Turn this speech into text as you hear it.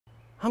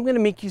I'm going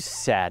to make you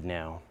sad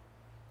now.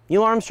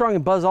 Neil Armstrong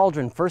and Buzz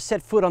Aldrin first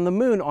set foot on the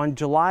moon on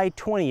July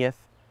 20th,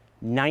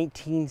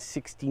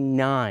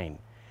 1969.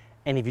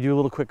 And if you do a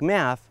little quick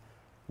math,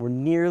 we're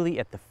nearly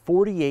at the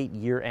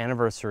 48-year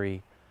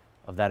anniversary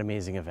of that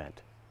amazing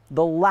event.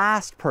 The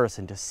last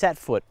person to set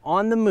foot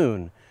on the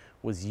moon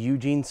was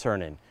Eugene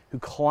Cernan, who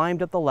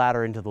climbed up the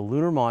ladder into the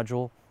lunar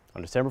module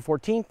on December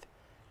 14th,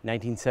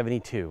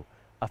 1972,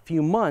 a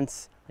few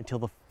months until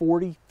the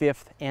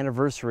 45th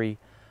anniversary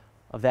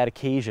of that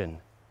occasion.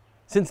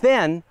 Since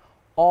then,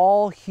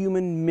 all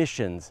human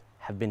missions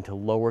have been to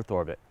low Earth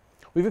orbit.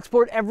 We've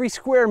explored every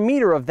square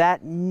meter of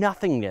that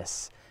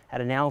nothingness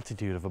at an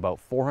altitude of about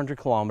 400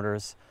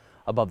 kilometers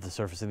above the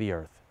surface of the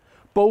Earth,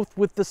 both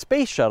with the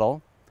space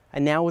shuttle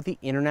and now with the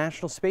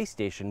International Space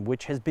Station,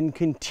 which has been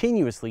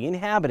continuously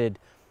inhabited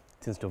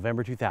since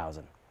November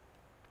 2000.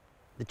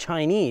 The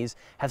Chinese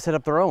have set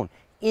up their own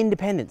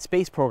independent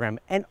space program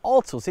and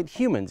also sent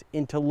humans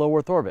into low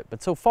Earth orbit,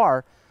 but so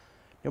far,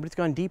 nobody's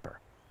gone deeper.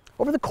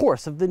 Over the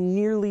course of the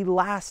nearly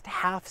last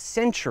half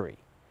century,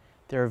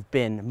 there have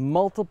been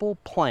multiple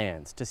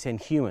plans to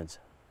send humans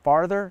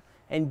farther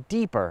and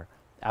deeper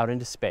out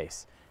into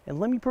space. And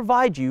let me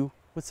provide you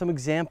with some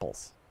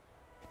examples.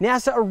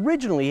 NASA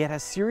originally had a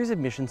series of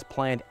missions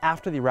planned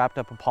after they wrapped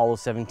up Apollo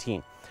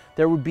 17.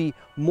 There would be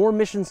more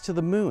missions to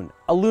the moon,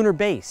 a lunar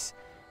base,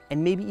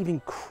 and maybe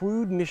even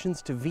crewed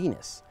missions to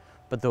Venus.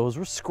 But those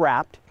were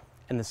scrapped,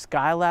 and the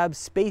Skylab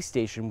space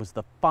station was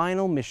the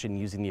final mission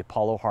using the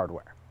Apollo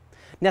hardware.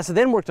 NASA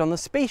then worked on the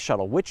space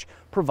shuttle, which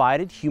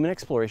provided human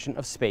exploration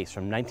of space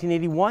from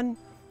 1981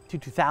 to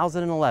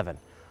 2011.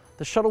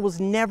 The shuttle was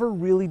never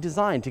really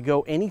designed to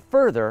go any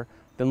further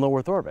than low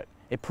Earth orbit.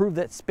 It proved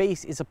that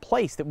space is a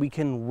place that we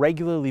can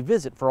regularly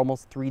visit for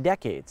almost 3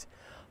 decades,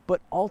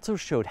 but also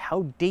showed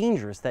how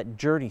dangerous that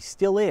journey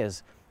still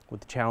is with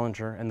the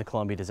Challenger and the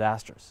Columbia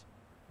disasters.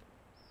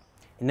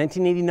 In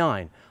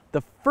 1989,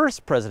 the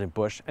first President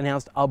Bush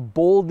announced a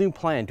bold new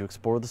plan to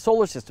explore the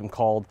solar system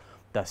called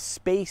the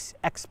Space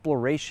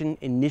Exploration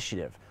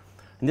Initiative.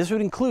 And this would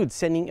include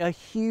sending a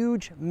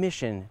huge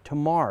mission to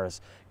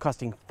Mars,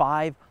 costing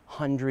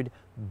 $500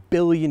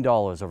 billion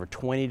over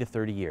 20 to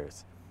 30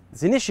 years.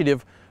 This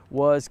initiative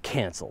was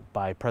canceled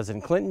by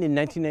President Clinton in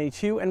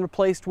 1992 and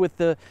replaced with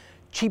the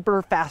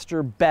cheaper,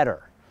 faster,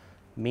 better,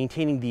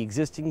 maintaining the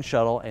existing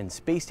shuttle and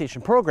space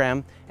station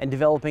program and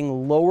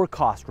developing lower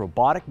cost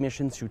robotic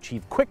missions to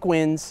achieve quick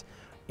wins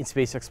in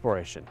space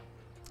exploration.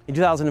 In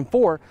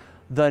 2004,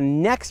 the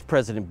next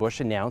President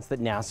Bush announced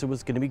that NASA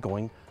was going to be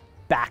going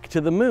back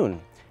to the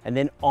moon and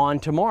then on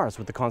to Mars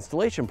with the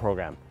Constellation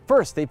program.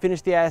 First, they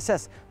finished the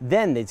ISS,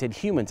 then they'd send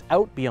humans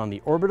out beyond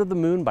the orbit of the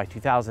moon by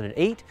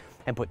 2008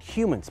 and put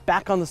humans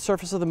back on the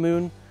surface of the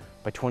moon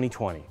by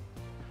 2020.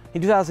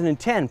 In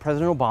 2010,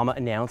 President Obama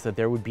announced that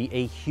there would be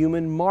a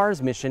human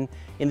Mars mission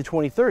in the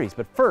 2030s,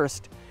 but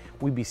first,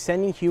 we'd be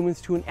sending humans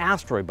to an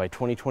asteroid by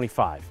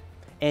 2025.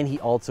 And he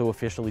also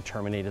officially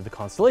terminated the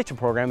Constellation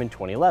program in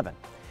 2011.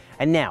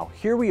 And now,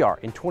 here we are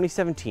in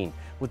 2017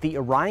 with the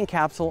Orion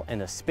capsule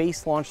and the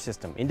Space Launch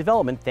System in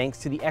development thanks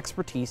to the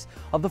expertise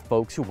of the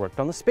folks who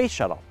worked on the space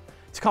shuttle.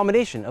 It's a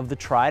combination of the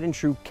tried and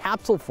true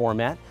capsule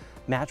format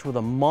matched with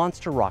a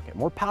monster rocket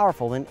more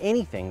powerful than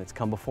anything that's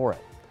come before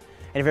it.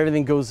 And if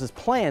everything goes as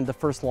planned, the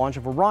first launch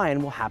of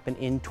Orion will happen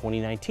in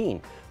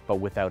 2019, but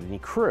without any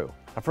crew.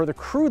 A further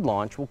crewed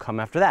launch will come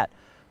after that,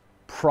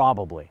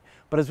 probably.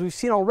 But as we've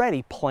seen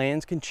already,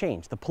 plans can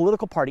change. The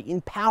political party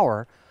in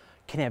power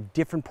can have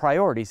different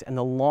priorities, and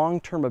the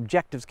long-term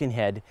objectives can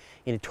head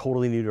in a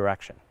totally new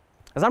direction.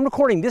 As I'm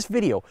recording this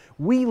video,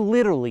 we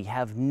literally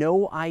have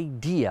no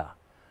idea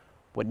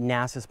what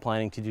NASA is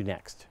planning to do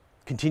next.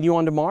 Continue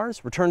on to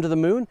Mars, return to the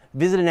moon,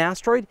 visit an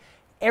asteroid?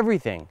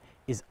 Everything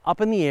is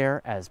up in the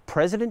air as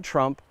President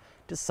Trump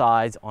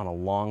decides on a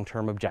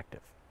long-term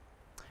objective.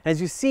 As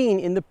you've seen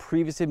in the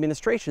previous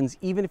administrations,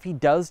 even if he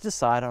does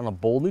decide on a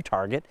bold new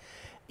target,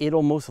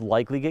 it'll most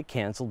likely get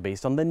canceled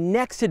based on the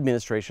next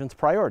administration's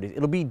priorities.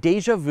 It'll be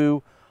deja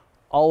vu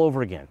all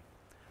over again.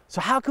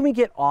 So how can we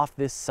get off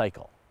this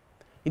cycle?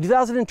 In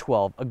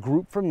 2012, a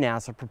group from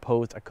NASA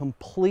proposed a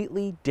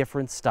completely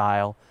different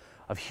style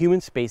of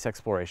human space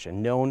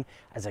exploration known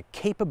as a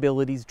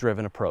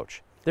capabilities-driven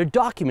approach. Their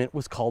document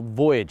was called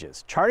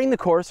Voyages, charting the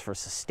course for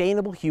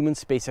sustainable human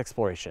space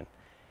exploration.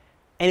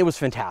 And it was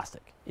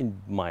fantastic,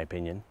 in my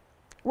opinion.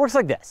 It works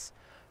like this.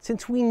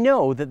 Since we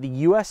know that the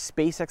US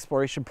space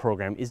exploration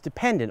program is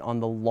dependent on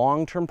the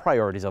long-term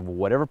priorities of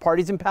whatever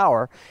party's in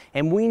power,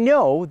 and we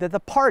know that the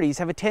parties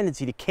have a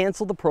tendency to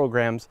cancel the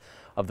programs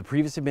of the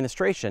previous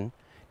administration,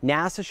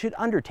 NASA should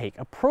undertake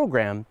a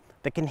program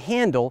that can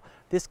handle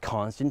this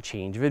constant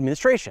change of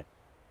administration.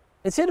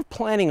 Instead of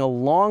planning a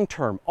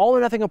long-term,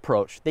 all-or-nothing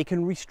approach, they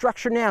can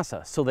restructure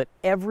NASA so that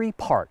every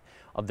part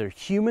of their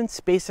human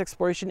space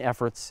exploration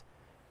efforts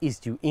is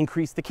to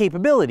increase the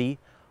capability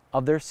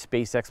of their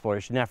space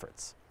exploration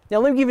efforts. Now,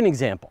 let me give you an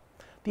example.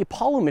 The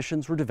Apollo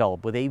missions were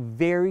developed with a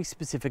very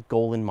specific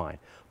goal in mind,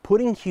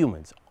 putting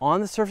humans on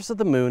the surface of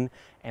the moon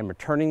and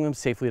returning them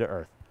safely to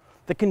Earth.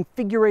 The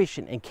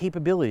configuration and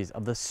capabilities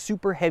of the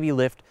super heavy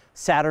lift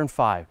Saturn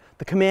V,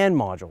 the command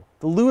module,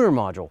 the lunar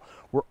module,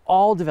 were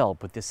all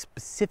developed with this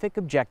specific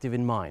objective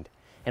in mind.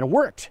 And it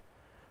worked.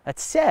 That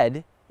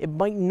said, it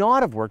might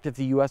not have worked if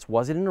the US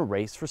wasn't in a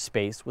race for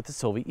space with the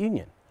Soviet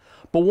Union.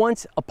 But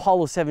once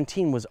Apollo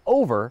 17 was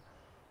over,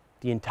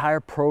 the entire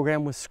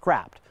program was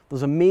scrapped.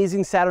 Those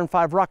amazing Saturn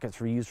V rockets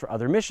were used for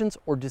other missions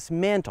or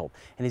dismantled.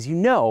 And as you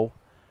know,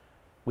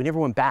 we never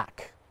went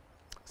back.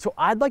 So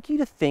I'd like you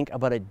to think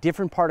about a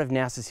different part of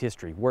NASA's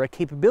history where a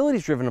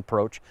capabilities-driven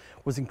approach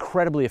was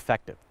incredibly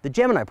effective, the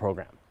Gemini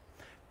program.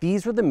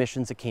 These were the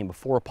missions that came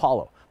before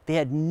Apollo. They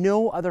had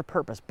no other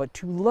purpose but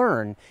to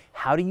learn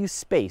how to use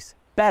space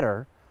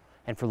better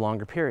and for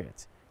longer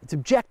periods. Its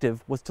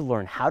objective was to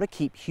learn how to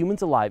keep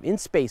humans alive in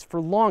space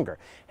for longer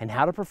and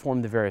how to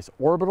perform the various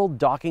orbital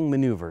docking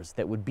maneuvers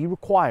that would be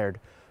required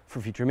for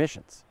future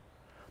missions.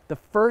 The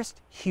first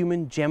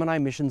human Gemini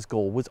mission's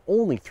goal was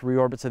only 3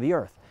 orbits of the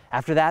Earth.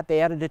 After that,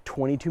 they added a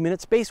 22-minute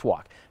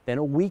spacewalk, then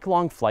a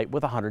week-long flight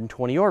with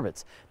 120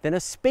 orbits, then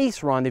a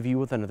space rendezvous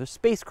with another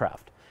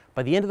spacecraft.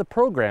 By the end of the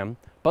program,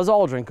 Buzz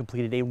Aldrin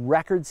completed a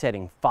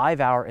record-setting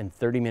 5-hour and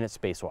 30-minute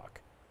spacewalk.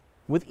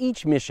 With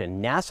each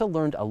mission, NASA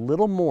learned a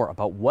little more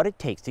about what it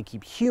takes to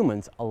keep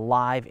humans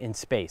alive in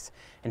space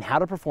and how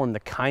to perform the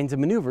kinds of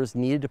maneuvers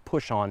needed to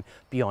push on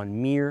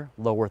beyond mere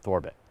low Earth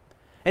orbit.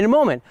 In a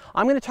moment,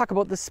 I'm going to talk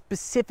about the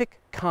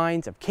specific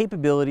kinds of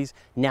capabilities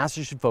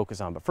NASA should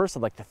focus on. But first,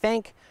 I'd like to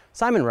thank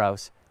Simon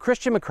Rouse,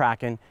 Christian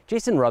McCracken,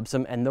 Jason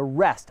Rubsum, and the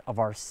rest of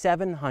our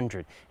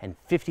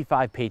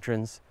 755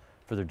 patrons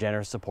for their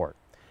generous support.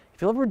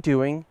 If you love what we're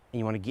doing and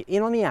you want to get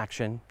in on the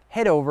action,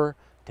 head over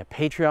to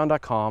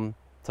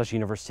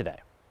patreon.com/universetoday.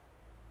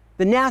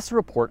 The NASA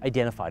report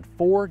identified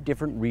 4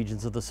 different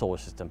regions of the solar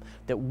system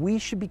that we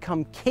should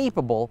become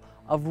capable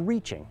of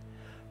reaching: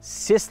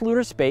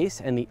 cislunar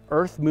space and the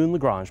Earth-Moon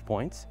Lagrange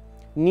points,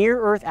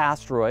 near-Earth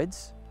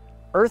asteroids,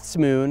 Earth's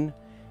moon,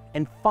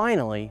 and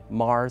finally,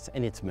 Mars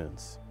and its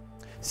moons.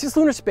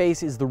 Cislunar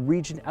space is the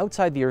region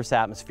outside the Earth's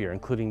atmosphere,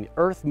 including the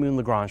Earth-Moon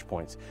Lagrange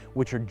points,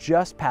 which are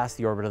just past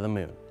the orbit of the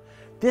moon.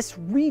 This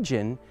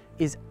region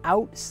is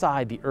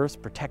outside the Earth's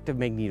protective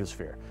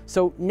magnetosphere,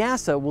 so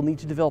NASA will need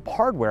to develop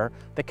hardware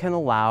that can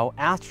allow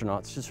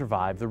astronauts to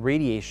survive the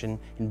radiation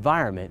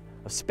environment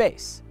of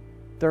space.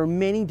 There are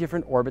many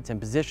different orbits and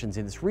positions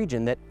in this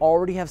region that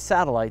already have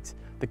satellites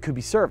that could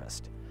be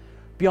serviced.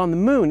 Beyond the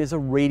moon is a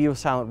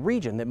radio-silent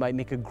region that might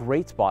make a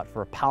great spot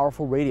for a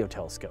powerful radio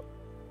telescope.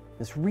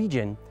 This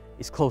region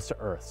is close to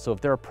Earth, so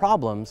if there are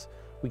problems,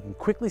 we can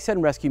quickly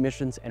send rescue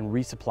missions and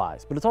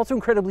resupplies. But it's also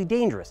incredibly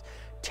dangerous,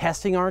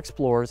 testing our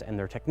explorers and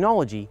their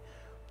technology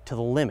to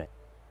the limit.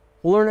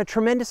 We'll learn a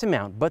tremendous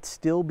amount, but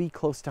still be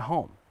close to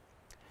home.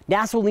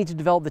 NASA will need to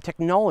develop the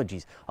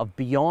technologies of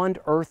beyond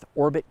Earth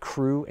orbit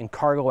crew and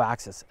cargo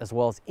access, as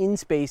well as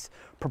in-space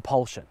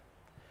propulsion.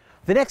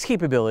 The next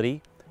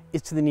capability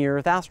is to the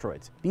near-Earth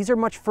asteroids. These are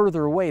much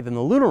further away than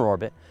the lunar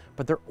orbit,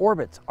 but their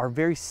orbits are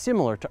very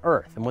similar to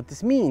Earth. And what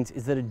this means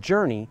is that a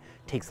journey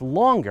takes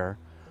longer,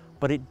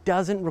 but it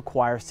doesn't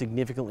require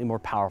significantly more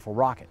powerful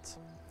rockets.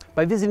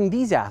 By visiting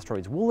these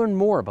asteroids, we'll learn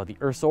more about the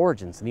Earth's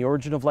origins and the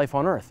origin of life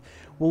on Earth.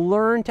 We'll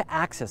learn to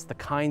access the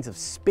kinds of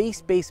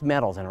space-based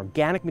metals and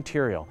organic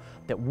material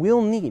that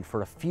we'll need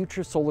for a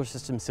future solar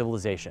system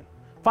civilization.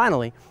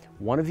 Finally,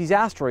 one of these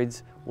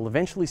asteroids will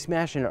eventually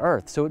smash into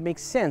Earth, so it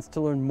makes sense to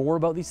learn more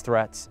about these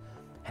threats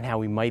and how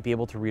we might be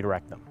able to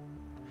redirect them.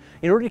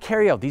 In order to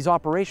carry out these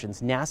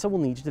operations, NASA will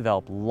need to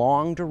develop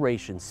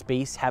long-duration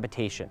space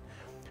habitation,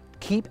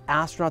 keep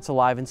astronauts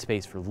alive in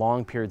space for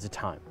long periods of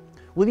time.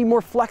 We'll need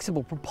more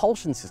flexible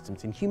propulsion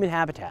systems in human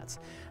habitats,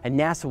 and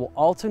NASA will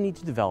also need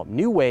to develop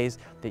new ways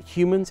that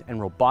humans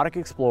and robotic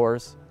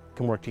explorers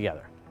can work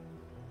together.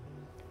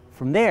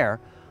 From there,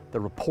 the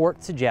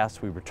report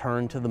suggests we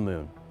return to the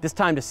moon, this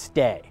time to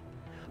stay.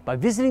 By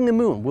visiting the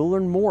moon, we'll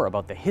learn more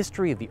about the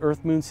history of the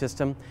Earth-Moon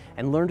system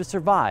and learn to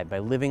survive by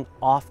living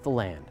off the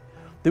land.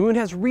 The moon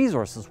has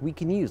resources we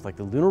can use, like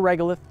the lunar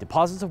regolith,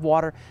 deposits of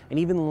water, and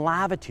even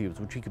lava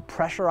tubes, which we could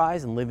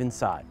pressurize and live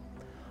inside.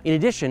 In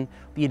addition,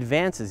 the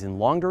advances in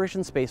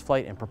long-duration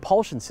spaceflight and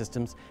propulsion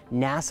systems,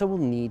 NASA will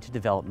need to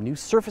develop new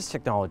surface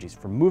technologies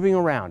for moving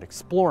around,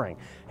 exploring,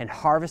 and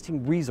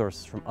harvesting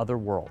resources from other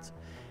worlds.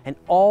 And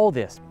all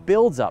this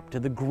builds up to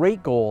the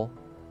great goal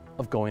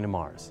of going to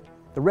Mars.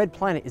 The red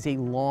planet is a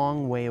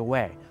long way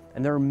away,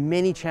 and there are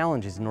many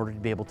challenges in order to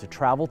be able to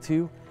travel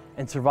to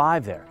and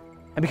survive there.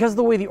 And because of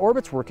the way the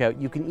orbits work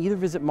out, you can either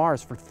visit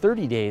Mars for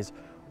 30 days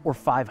or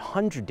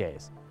 500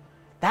 days.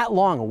 That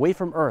long away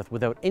from Earth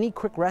without any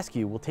quick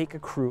rescue will take a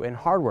crew and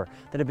hardware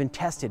that have been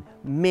tested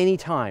many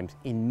times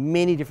in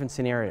many different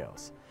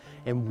scenarios.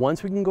 And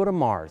once we can go to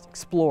Mars,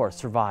 explore,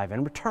 survive,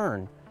 and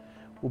return,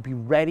 we'll be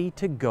ready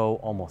to go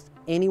almost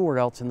anywhere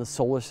else in the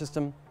solar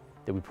system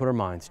that we put our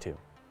minds to.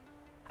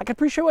 I can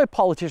appreciate why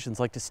politicians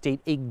like to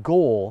state a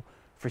goal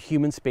for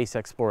human space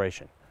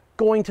exploration.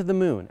 Going to the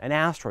moon, an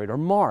asteroid, or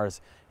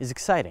Mars is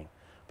exciting.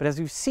 But as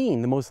we've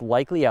seen, the most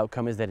likely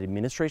outcome is that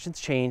administrations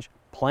change,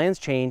 plans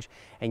change,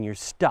 and you're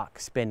stuck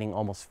spending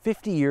almost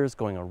 50 years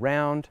going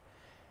around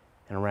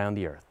and around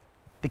the Earth.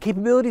 The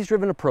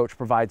capabilities-driven approach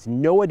provides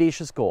no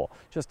audacious goal,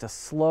 just a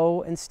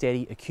slow and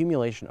steady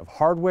accumulation of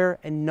hardware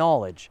and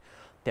knowledge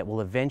that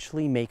will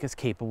eventually make us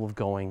capable of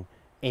going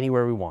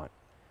anywhere we want.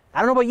 I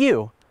don't know about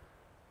you,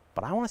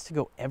 but I want us to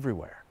go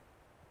everywhere.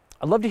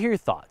 I'd love to hear your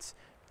thoughts.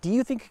 Do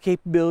you think a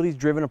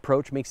capabilities-driven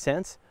approach makes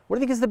sense? What do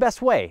you think is the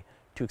best way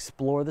to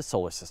explore the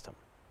solar system?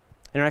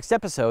 In our next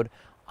episode,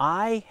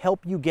 I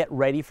help you get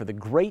ready for the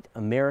great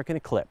American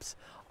eclipse.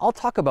 I'll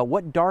talk about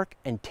what dark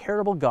and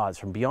terrible gods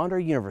from beyond our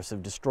universe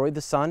have destroyed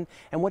the sun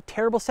and what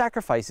terrible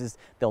sacrifices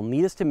they'll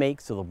need us to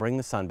make so they'll bring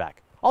the sun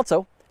back.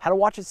 Also, how to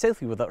watch it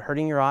safely without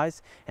hurting your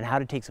eyes and how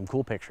to take some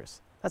cool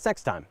pictures. That's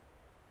next time.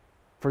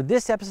 For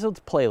this episode's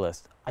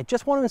playlist, I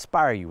just want to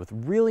inspire you with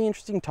really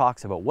interesting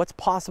talks about what's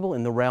possible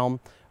in the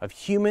realm of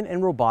human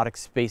and robotic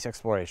space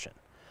exploration.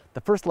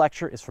 The first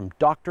lecture is from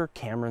Dr.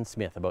 Cameron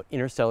Smith about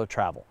interstellar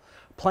travel.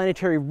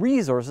 Planetary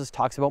Resources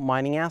talks about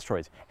mining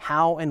asteroids,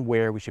 how and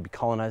where we should be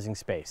colonizing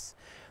space,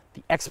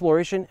 the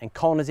exploration and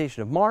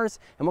colonization of Mars,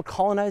 and what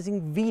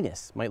colonizing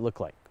Venus might look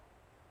like.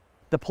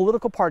 The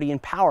political party in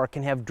power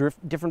can have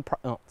different...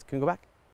 can we go back?